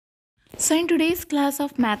So, in today's class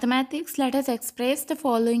of mathematics, let us express the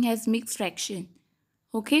following as mixed fraction.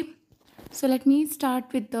 Okay, so let me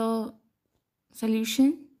start with the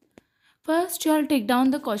solution. First, you all take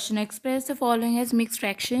down the question. Express the following as mixed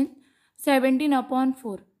fraction 17 upon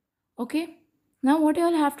 4. Okay, now what you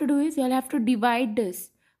all have to do is you all have to divide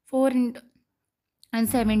this 4 and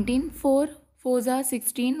 17. 4 4s are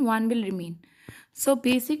 16, 1 will remain. So,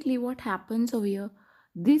 basically, what happens over here,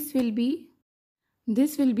 this will be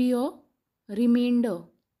your remainder.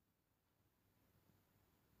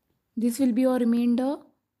 This will be your remainder.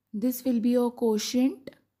 This will be your quotient.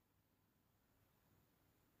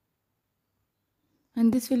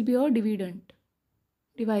 And this will be your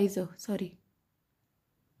divisor, sorry.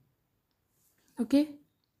 Okay.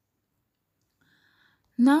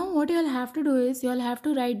 Now what you'll have to do is you'll have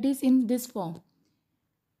to write this in this form.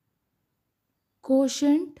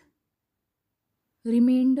 Quotient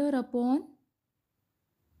remainder upon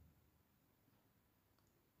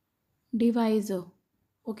divisor.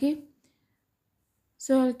 Okay.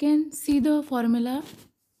 So you can see the formula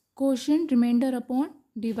quotient remainder upon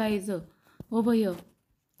divisor over here.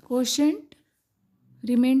 Quotient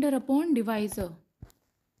remainder upon divisor.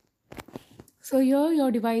 So here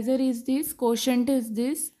your divisor is this, quotient is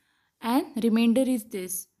this, and remainder is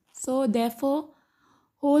this. So therefore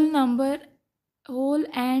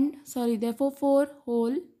therefore 4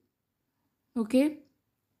 whole, okay,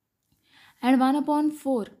 and 1 upon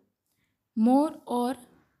 4 more, or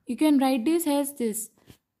you can write this as this.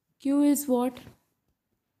 Q is what?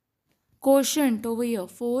 Quotient over here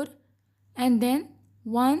 4 and then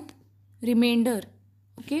 1 remainder,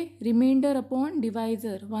 okay, remainder upon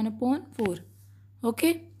divisor 1 upon 4.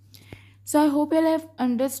 Okay, so I hope you all have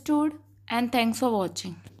understood, and thanks for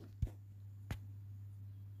watching.